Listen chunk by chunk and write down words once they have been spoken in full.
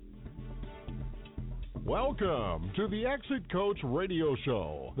Welcome to the Exit Coach Radio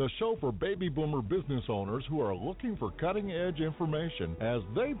Show, the show for baby boomer business owners who are looking for cutting-edge information as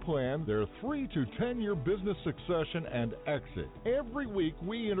they plan their 3 to 10-year business succession and exit. Every week,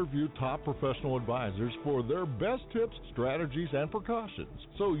 we interview top professional advisors for their best tips, strategies, and precautions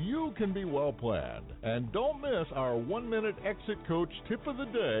so you can be well planned. And don't miss our 1-minute Exit Coach tip of the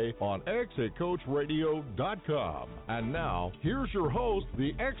day on ExitCoachRadio.com. And now, here's your host,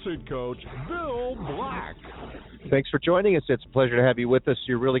 the Exit Coach, Bill Black. Thanks for joining us. It's a pleasure to have you with us.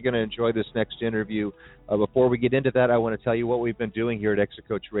 You're really going to enjoy this next interview. Before we get into that, I want to tell you what we've been doing here at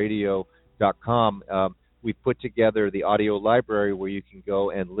ExitCoachRadio.com. We've put together the audio library where you can go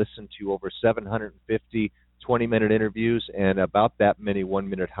and listen to over 750 20-minute interviews and about that many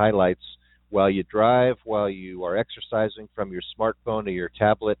 1-minute highlights while you drive, while you are exercising from your smartphone or your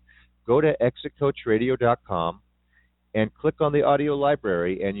tablet. Go to ExitCoachRadio.com and click on the audio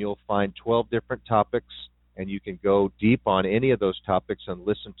library, and you'll find 12 different topics, and you can go deep on any of those topics and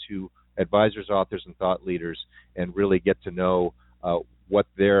listen to advisors, authors, and thought leaders and really get to know what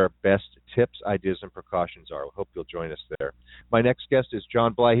their best tips, ideas, and precautions are. I hope you'll join us there. My next guest is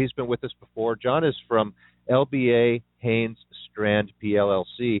John Bly. He's been with us before. John is from LBA Haynes Strand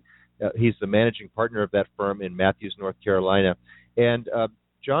PLLC. He's the managing partner of that firm in Matthews, North Carolina. And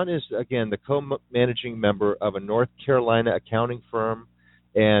John is, again, the co-managing member of a North Carolina accounting firm,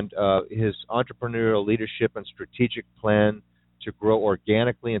 and his entrepreneurial leadership and strategic plan to grow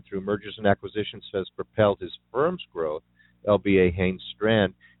organically and through mergers and acquisitions has propelled his firm's growth. LBA Haynes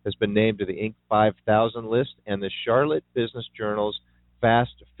Strand has been named to the Inc. 5000 list and the Charlotte Business Journal's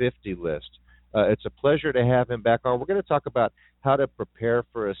Fast 50 list. It's a pleasure to have him back on. We're going to talk about how to prepare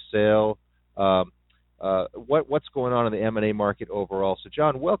for a sale, what's going on in the M&A market overall. So,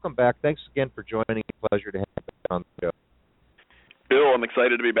 John, welcome back. Thanks again for joining. Pleasure to have you on the show. Bill, I'm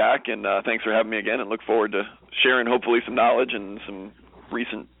excited to be back, and thanks for having me again, and look forward to sharing hopefully some knowledge and some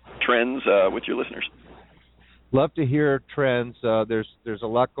recent trends with your listeners. Love to hear trends. There's a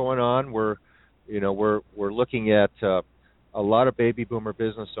lot going on. We're looking at a lot of baby boomer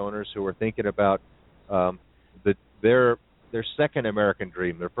business owners who are thinking about their second American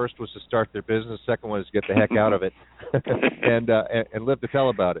dream. Their first was to start their business. Second one is to get the heck out of it and live to tell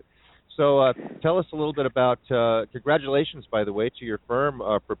about it. So tell us a little bit about, congratulations, by the way, to your firm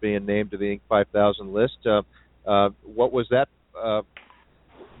for being named to the Inc. 5000 list. What was that?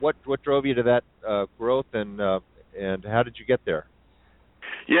 What drove you to that growth, and how did you get there?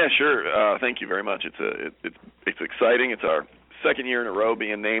 Yeah, sure. Thank you very much. It's exciting. It's our second year in a row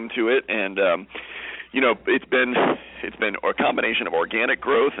being named to it, and it's been a combination of organic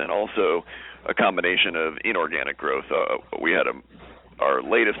growth and also a combination of inorganic growth. We had our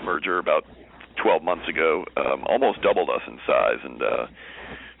latest merger about 12 months ago, almost doubled us in size, and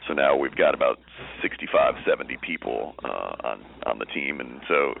so now we've got about 65, 70 people on the team, and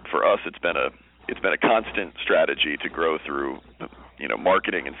so for us it's been a constant strategy to grow through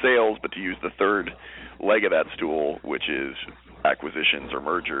marketing and sales, but to use the third leg of that stool, which is acquisitions or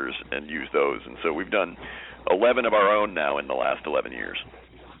mergers, and use those. And so we've done 11 of our own now in the last 11 years.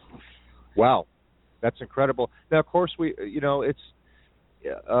 Wow, that's incredible. Now, of course, it's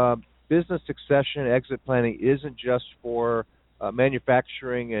business succession, exit planning isn't just for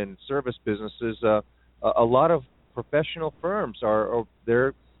manufacturing and service businesses. A lot of professional firms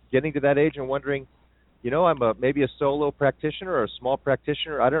they're getting to that age and wondering, I'm maybe a solo practitioner or a small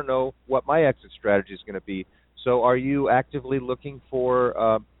practitioner. I don't know what my exit strategy is going to be. So are you actively looking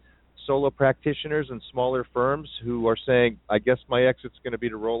for solo practitioners and smaller firms who are saying, I guess my exit's going to be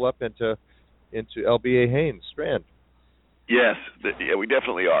to roll up into LBA Haynes Strand? Yes, we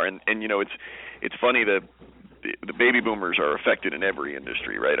definitely are. And it's funny that the baby boomers are affected in every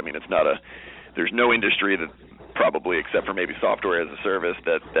industry, right? I mean, there's no industry that probably, except for maybe software as a service,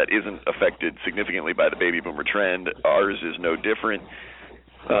 that isn't affected significantly by the baby boomer trend. Ours is no different.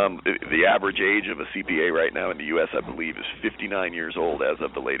 The average age of a CPA right now in the U.S., I believe, is 59 years old as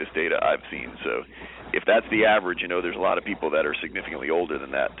of the latest data I've seen. So if that's the average, there's a lot of people that are significantly older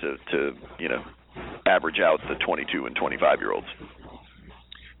than that to average out the 22 and 25-year-olds.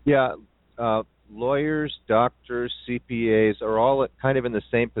 Yeah, lawyers, doctors, CPAs are all kind of in the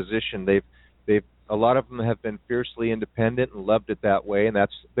same position. They've a lot of them have been fiercely independent and loved it that way, and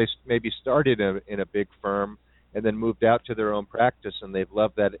they maybe started in a big firm and then moved out to their own practice, and they've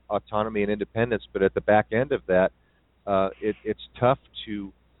loved that autonomy and independence. But at the back end of that, it's tough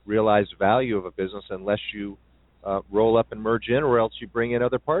to realize value of a business unless you roll up and merge in, or else you bring in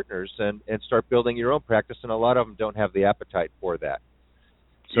other partners and start building your own practice, and a lot of them don't have the appetite for that.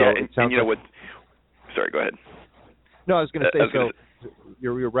 So yeah, and what? Sorry, go ahead. No, I was going to say,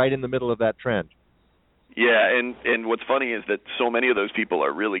 you're right in the middle of that trend. Yeah, and what's funny is that so many of those people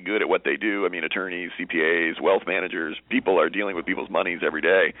are really good at what they do. I mean, attorneys, CPAs, wealth managers, people are dealing with people's monies every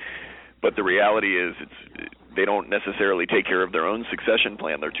day. But the reality is they don't necessarily take care of their own succession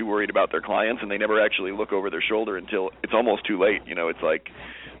plan. They're too worried about their clients, and they never actually look over their shoulder until it's almost too late. It's like,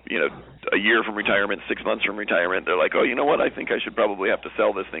 a year from retirement, 6 months from retirement, they're like, oh, you know what, I think I should probably have to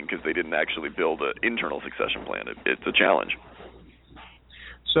sell this thing because they didn't actually build an internal succession plan. It's a challenge.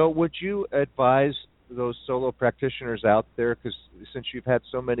 So would you advise those solo practitioners out there, because since you've had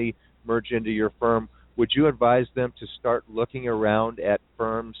so many merge into your firm, would you advise them to start looking around at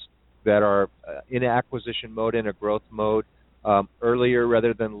firms that are in acquisition mode, in a growth mode, earlier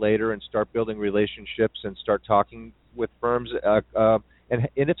rather than later, and start building relationships and start talking with firms? And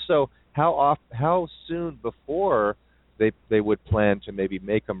if so, how soon before they would plan to maybe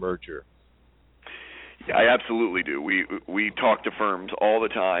make a merger? Yeah, I absolutely do. We talk to firms all the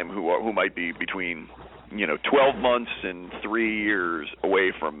time who might be between 12 months and 3 years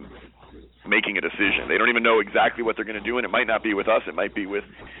away from making a decision. They don't even know exactly what they're going to do, and it might not be with us. It might be with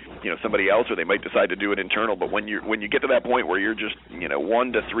somebody else, or they might decide to do it internal. But when you get to that point where you're just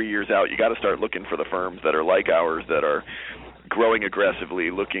 1 to 3 years out, you got to start looking for the firms that are like ours, that are growing aggressively,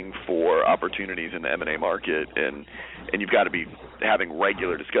 looking for opportunities in the M&A market, and you've got to be having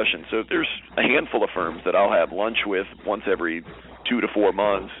regular discussions. So there's a handful of firms that I'll have lunch with once every 2 to 4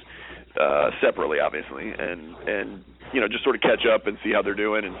 months, separately, obviously, and just sort of catch up and see how they're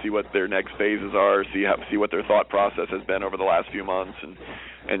doing and see what their next phases are, see what their thought process has been over the last few months, and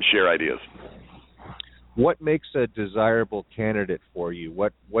share ideas. What makes a desirable candidate for you?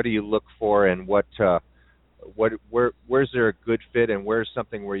 What do you look for, and where's there a good fit, and where's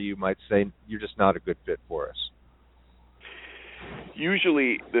something where you might say you're just not a good fit for us?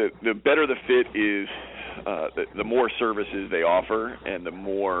 Usually, the better the fit is, the more services they offer, and the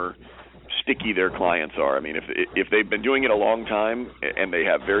more sticky their clients are. I mean, if they've been doing it a long time and they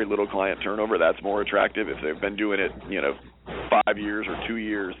have very little client turnover, that's more attractive. If they've been doing it, 5 years or 2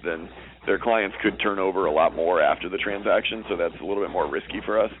 years, then their clients could turn over a lot more after the transaction, so that's a little bit more risky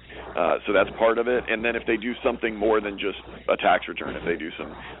for us. So that's part of it. And then if they do something more than just a tax return, if they do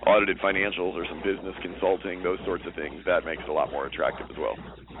some audited financials or some business consulting, those sorts of things, that makes it a lot more attractive as well.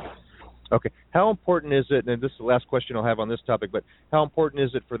 Okay. How important is it, and this is the last question I'll have on this topic, but how important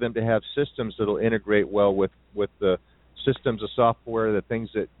is it for them to have systems that will integrate well with the systems of software, the things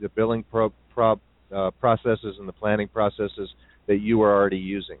that the billing processes and the planning processes that you are already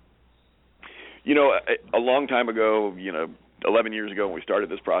using? A long time ago, 11 years ago when we started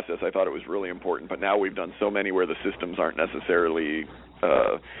this process, I thought it was really important, but now we've done so many where the systems aren't necessarily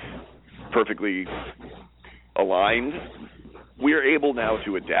perfectly aligned. We're able now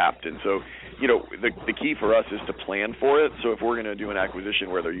to adapt, and so the key for us is to plan for it. So if we're going to do an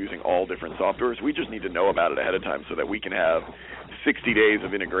acquisition where they're using all different softwares, we just need to know about it ahead of time so that we can have 60 days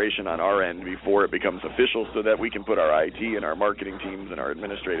of integration on our end before it becomes official, so that we can put our IT and our marketing teams and our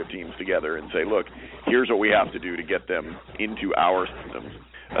administrative teams together and say, look, here's what we have to do to get them into our systems.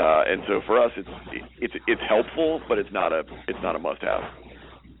 And so for us, it's helpful, but it's not a must-have.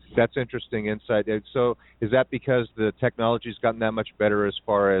 That's interesting insight. So is that because the technology's gotten that much better as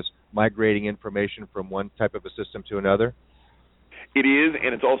far as migrating information from one type of a system to another? It is,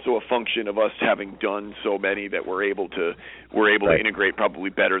 and it's also a function of us having done so many that we're able to integrate probably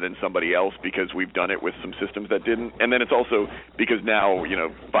better than somebody else because we've done it with some systems that didn't. And then it's also because now,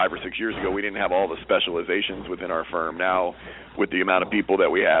 5 or 6 years ago, we didn't have all the specializations within our firm. Now, with the amount of people that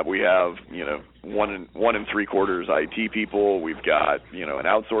we have 1 3/4 IT people. We've got an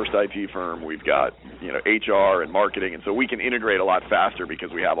outsourced IT firm. We've got HR and marketing, and so we can integrate a lot faster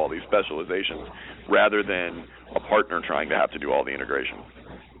because we have all these specializations rather than a partner trying to have to do all the integration.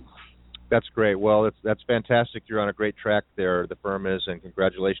 That's great. Well, that's fantastic. You're on a great track there, the firm is, and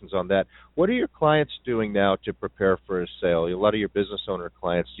congratulations on that. What are your clients doing now to prepare for a sale? A lot of your business owner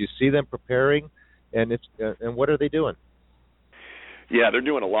clients, do you see them preparing, and what are they doing? Yeah, they're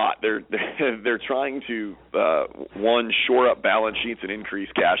doing a lot. They're trying to shore up balance sheets and increase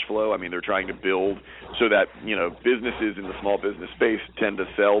cash flow. I mean, they're trying to build so that businesses in the small business space tend to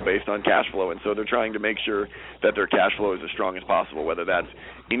sell based on cash flow, and so they're trying to make sure that their cash flow is as strong as possible. Whether that's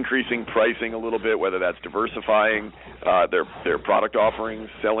increasing pricing a little bit, whether that's diversifying their product offerings,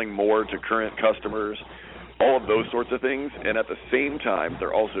 selling more to current customers, all of those sorts of things, and at the same time,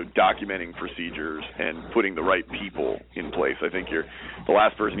 they're also documenting procedures and putting the right people in place. I think the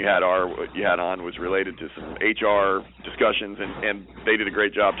last person you had on was related to some HR discussions, and they did a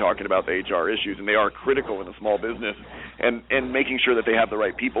great job talking about the HR issues, and they are critical in a small business, and making sure that they have the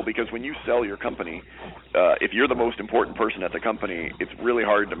right people, because when you sell your company, if you're the most important person at the company, it's really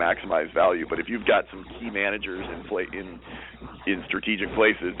hard to maximize value. But if you've got some key managers in strategic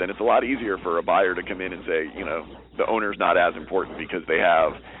places, then it's a lot easier for a buyer to come in and say, the owner's not as important because they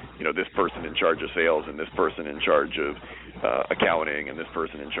have, this person in charge of sales and this person in charge of accounting and this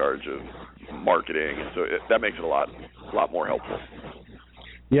person in charge of marketing, and so that makes it a lot more helpful.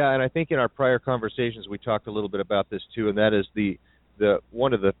 Yeah, and I think in our prior conversations we talked a little bit about this too, and that is the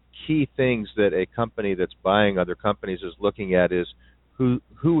one of the key things that a company that's buying other companies is looking at is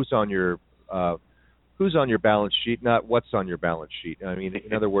who's on your balance sheet, not what's on your balance sheet. I mean,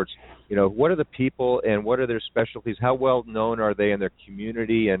 in other words, what are the people and what are their specialties? How well known are they in their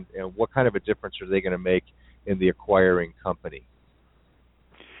community, and what kind of a difference are they going to make in the acquiring company?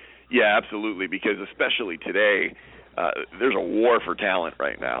 Yeah, absolutely, because especially today, there's a war for talent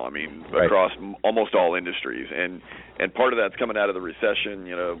right now. I mean, across almost all industries, and part of that's coming out of the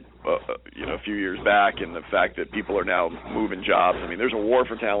recession, a few years back, and the fact that people are now moving jobs. I mean, there's a war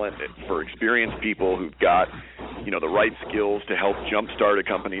for talent, for experienced people who've got, the right skills to help jumpstart a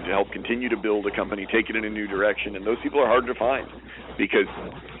company, to help continue to build a company, take it in a new direction, and those people are hard to find because,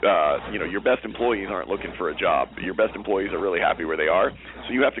 your best employees aren't looking for a job. Your best employees are really happy where they are,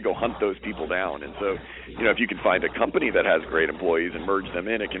 so you have to go hunt those people down. And so, if you can find a company that has great employees and merge them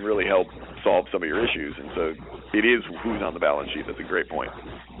in, it can really help solve some of your issues. And so it is who's on the balance sheet. That's a great point.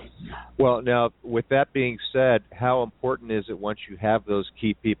 Well, now, with that being said, how important is it once you have those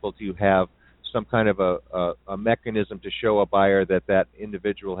key people to have some kind of a mechanism to show a buyer that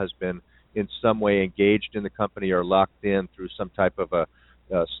individual has been in some way engaged in the company or locked in through some type of a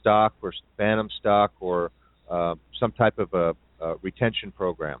stock or phantom stock or some type of a retention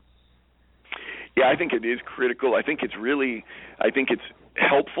program? Yeah, I think it is critical. I think it's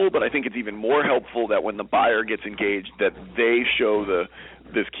helpful, but I think it's even more helpful that when the buyer gets engaged, that they show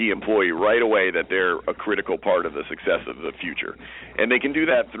this key employee right away that they're a critical part of the success of the future. And they can do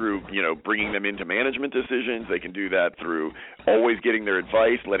that through, bringing them into management decisions. They can do that through always getting their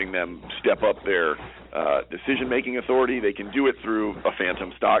advice, letting them step up their decision-making authority. They can do it through a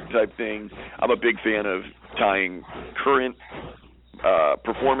phantom stock type thing. I'm a big fan of tying current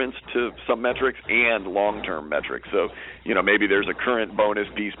performance to some metrics and long-term metrics. So, maybe there's a current bonus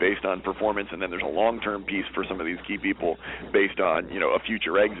piece based on performance, and then there's a long-term piece for some of these key people based on, a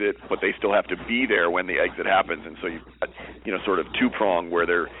future exit, but they still have to be there when the exit happens. And so sort of two-prong where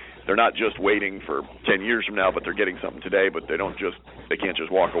they're not just waiting for 10 years from now, but they're getting something today, but they can't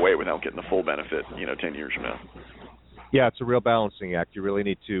just walk away without getting the full benefit, 10 years from now. Yeah, it's a real balancing act. You really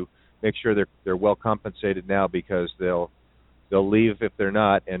need to make sure they're well compensated now, because they'll leave if they're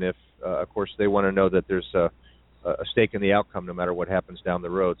not, and if, of course, they want to know that there's a stake in the outcome no matter what happens down the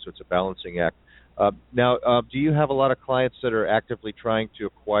road, so it's a balancing act. Now, do you have a lot of clients that are actively trying to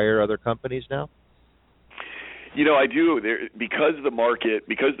acquire other companies now? I do. Because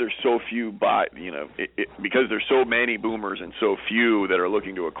there's so few because there's so many boomers and so few that are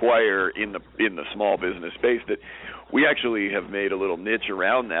looking to acquire in the small business space, that we actually have made a little niche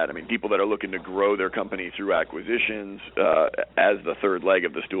around that. I mean, people that are looking to grow their company through acquisitions as the third leg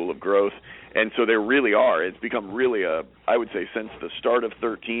of the stool of growth. And so there really are. It's become really I would say since the start of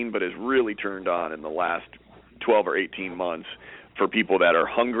 13, but has really turned on in the last 12 or 18 months. For people that are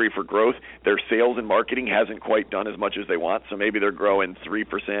hungry for growth, their sales and marketing hasn't quite done as much as they want. So maybe they're growing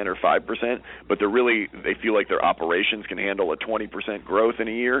 3% or 5%, but they feel like their operations can handle a 20% growth in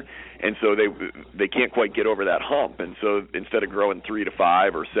a year, and so they can't quite get over that hump. And so instead of growing 3 to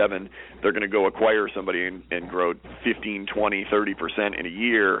 5 or 7, they're going to go acquire somebody and grow 15, 20, 30% in a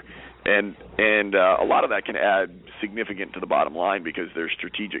year. And a lot of that can add significant to the bottom line because there's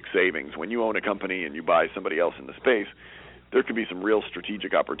strategic savings. When you own a company and you buy somebody else in the space, there could be some real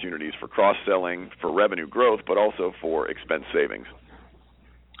strategic opportunities for cross-selling, for revenue growth, but also for expense savings.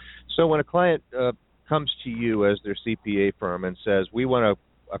 So when a client comes to you as their CPA firm and says, we want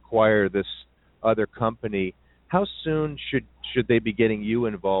to acquire this other company, how soon should they be getting you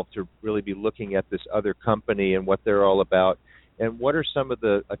involved to really be looking at this other company and what they're all about? And what are some of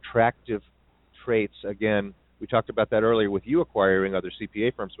the attractive traits? Again, we talked about that earlier with you acquiring other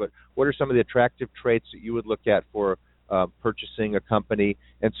CPA firms, but what are some of the attractive traits that you would look at for purchasing a company,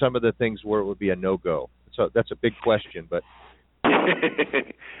 and some of the things where it would be a no-go? So that's a big question, but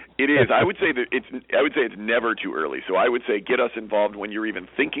It is. I would say it's never too early. So I would say get us involved when you're even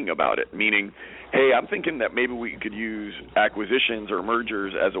thinking about it. Meaning, hey, I'm thinking that maybe we could use acquisitions or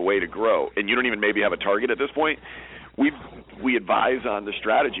mergers as a way to grow, and you don't even maybe have a target at this point. We advise on the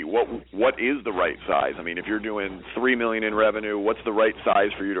strategy. What is the right size? I mean, if you're doing $3 million in revenue, what's the right size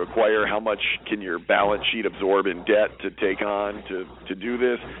for you to acquire? How much can your balance sheet absorb in debt to take on to do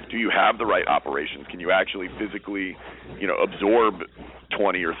this? Do you have the right operations? Can you actually physically, absorb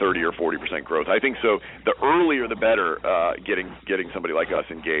 20 or 30 or 40% growth? I think so. The earlier the better. Getting somebody like us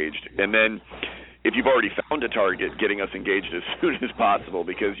engaged, and then, if you've already found a target, getting us engaged as soon as possible,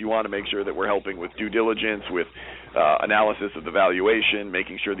 because you want to make sure that we're helping with due diligence, with analysis of the valuation,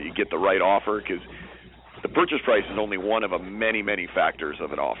 making sure that you get the right offer, because the purchase price is only one of many, many factors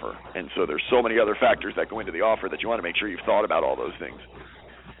of an offer. And so there's so many other factors that go into the offer that you want to make sure you've thought about all those things.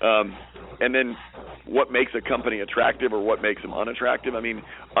 And then what makes a company attractive or what makes them unattractive? I mean,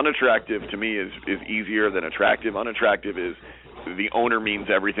 unattractive to me is easier than attractive. Unattractive is the owner means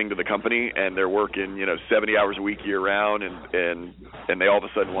everything to the company, and they're working 70 hours a week year round, and they all of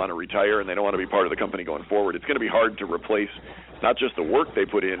a sudden want to retire, and they don't want to be part of the company going forward. It's going to be hard to replace not just the work they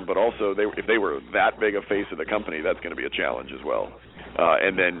put in, but also if they were that big a face of the company, that's going to be a challenge as well.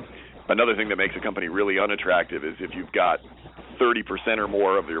 And then another thing that makes a company really unattractive is if you've got 30% or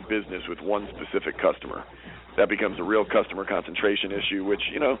more of your business with one specific customer. That becomes a real customer concentration issue, which,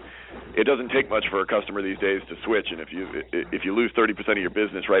 it doesn't take much for a customer these days to switch. And if you lose 30% of your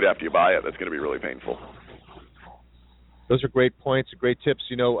business right after you buy it, that's going to be really painful. Those are great points, great tips.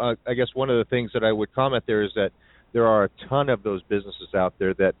 I guess one of the things that I would comment there is that there are a ton of those businesses out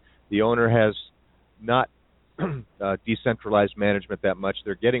there that the owner has not decentralized management that much.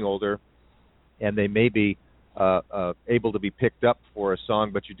 They're getting older, and they may be able to be picked up for a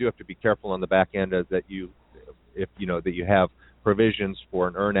song, but you do have to be careful on the back end that you have provisions for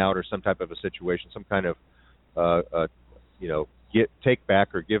an earn out or some type of a situation, some kind of take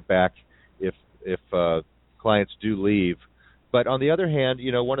back or give back if clients do leave. But on the other hand,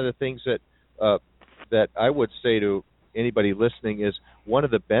 one of the things that I would say to anybody listening is one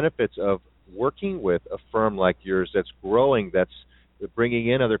of the benefits of working with a firm like yours that's growing, that's bringing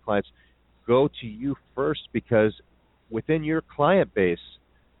in other clients. Go to you first, because within your client base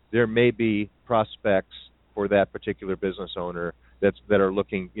there may be prospects for that particular business owner that are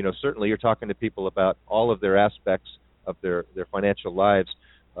looking. Certainly you're talking to people about all of their aspects of their financial lives.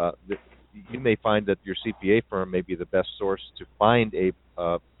 You may find that your CPA firm may be the best source to find a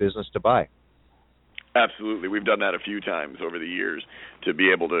business to buy. Absolutely. We've done that a few times over the years to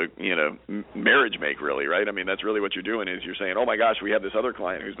be able to, marriage make, really, right? I mean, that's really what you're doing is you're saying, oh, my gosh, we have this other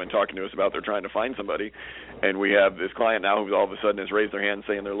client who's been talking to us about they're trying to find somebody, and we have this client now who all of a sudden has raised their hand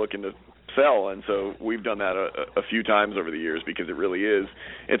saying they're looking to sell. And so we've done that a few times over the years, because it really is.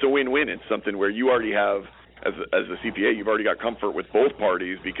 It's a win-win. It's something where you already have, as a CPA, you've already got comfort with both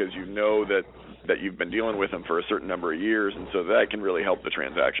parties because you know that you've been dealing with them for a certain number of years, and so that can really help the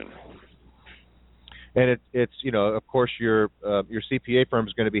transaction. And it's of course your CPA firm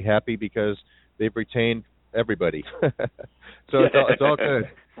is going to be happy because they've retained everybody. So it's all good.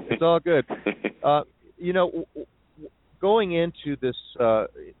 It's all good. Going into this,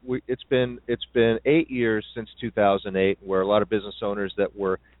 it's been 8 years since 2008, where a lot of business owners that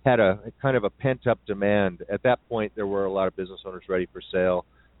had a kind of a pent up demand. At that point, there were a lot of business owners ready for sale.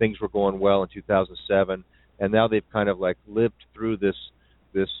 Things were going well in 2007, and now they've kind of like lived through this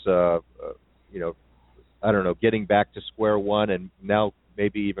getting back to square one, and now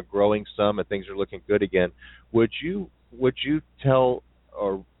maybe even growing some, and things are looking good again. Would you tell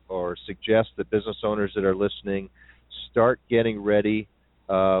or suggest that business owners that are listening start getting ready,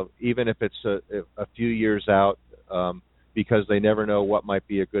 even if it's a few years out, because they never know what might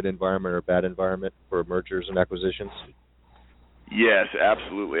be a good environment or a bad environment for mergers and acquisitions? Yes,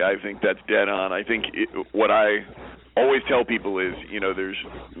 absolutely. I think that's dead on. I think what I always tell people is, there's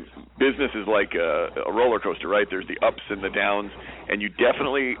business is like a roller coaster, right? There's the ups and the downs, and you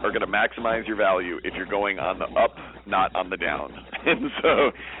definitely are going to maximize your value if you're going on the up, not on the down. And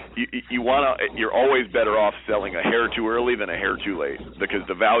so you're always better off selling a hair too early than a hair too late, because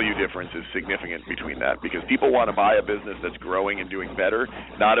the value difference is significant between that, because people want to buy a business that's growing and doing better,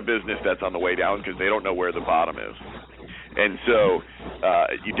 not a business that's on the way down, because they don't know where the bottom is. And so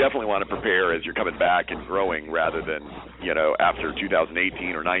you definitely want to prepare as you're coming back and growing, rather than, after 2018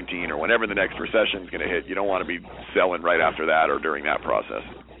 or 19 or whenever the next recession is going to hit. You don't want to be selling right after that or during that process.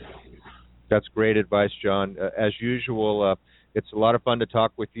 That's great advice, John. As usual, it's a lot of fun to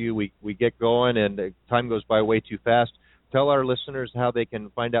talk with you. We get going, and time goes by way too fast. Tell our listeners how they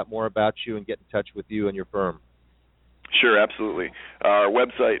can find out more about you and get in touch with you and your firm. Sure, absolutely. Our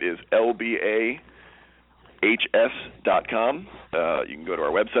website is lbahs.com. You can go to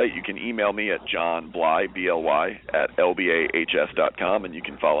our website. You can email me at johnbly, B-L-Y, at lbahs.com, and you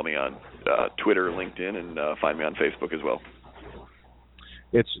can follow me on Twitter, LinkedIn, and find me on Facebook as well.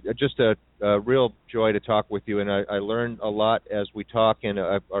 It's just a real joy to talk with you, and I learned a lot as we talk, and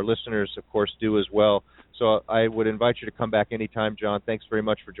our listeners, of course, do as well. So I would invite you to come back anytime, John. Thanks very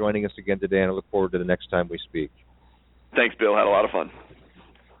much for joining us again today, and I look forward to the next time we speak. Thanks, Bill. Had a lot of fun.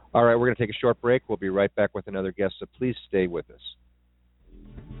 All right, we're going to take a short break. We'll be right back with another guest, so please stay with us.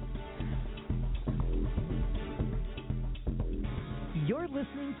 You're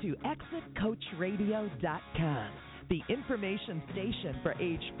listening to ExitCoachRadio.com, the information station for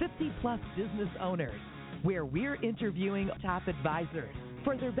age 50-plus business owners, where we're interviewing top advisors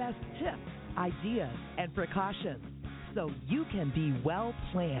for their best tips, ideas, and precautions, so you can be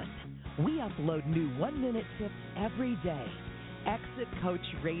well-planned. We upload new one-minute tips every day.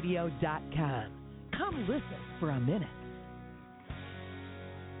 ExitCoachRadio.com. Come listen for a minute.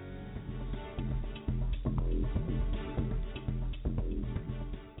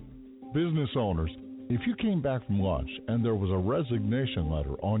 Business owners, if you came back from lunch and there was a resignation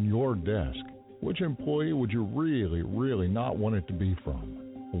letter on your desk, which employee would you really, really not want it to be from?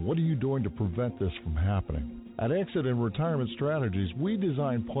 What are you doing to prevent this from happening? At Exit and Retirement Strategies, we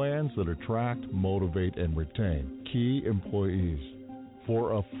design plans that attract, motivate, and retain key employees.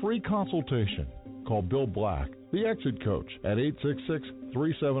 For a free consultation, call Bill Black, the Exit Coach, at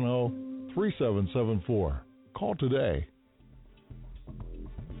 866-370-3774. Call today.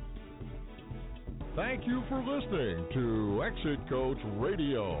 Thank you for listening to Exit Coach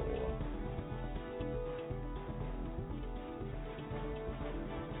Radio.